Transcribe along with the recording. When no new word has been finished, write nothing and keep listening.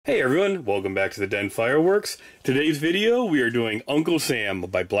Hey everyone, welcome back to the Den Fireworks. Today's video, we are doing Uncle Sam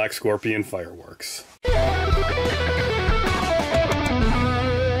by Black Scorpion Fireworks.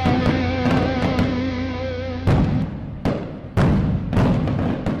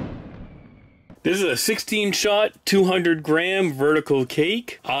 This is a 16-shot, 200-gram vertical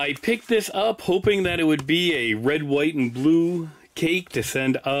cake. I picked this up hoping that it would be a red, white, and blue cake to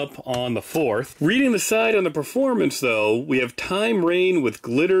send up on the 4th. Reading the side on the performance though, we have Time Rain with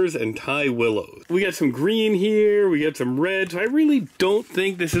glitters and Thai willows. We got some green here, we got some red, so I really don't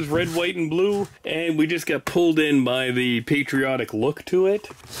think this is red, white, and blue, and we just got pulled in by the patriotic look to it.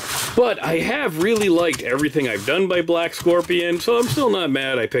 But I have really liked everything I've done by Black Scorpion, so I'm still not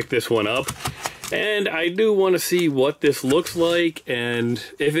mad I picked this one up. And I do want to see what this looks like, and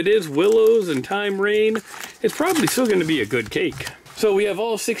if it is willows and Time Rain, it's probably still going to be a good cake. So we have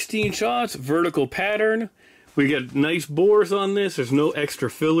all 16 shots, vertical pattern. We got nice bores on this. There's no extra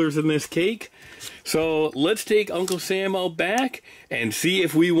fillers in this cake. So let's take Uncle Sam out back and see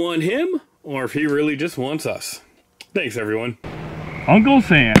if we want him or if he really just wants us. Thanks, everyone. Uncle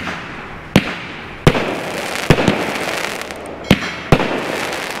Sam.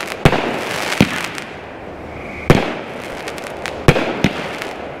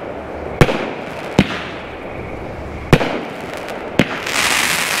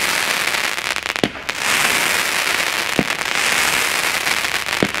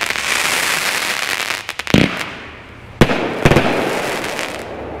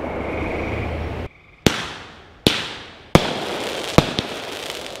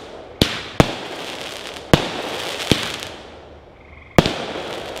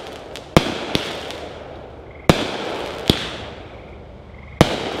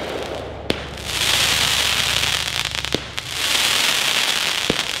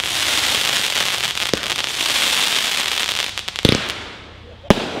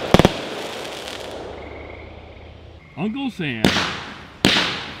 Uncle Sam.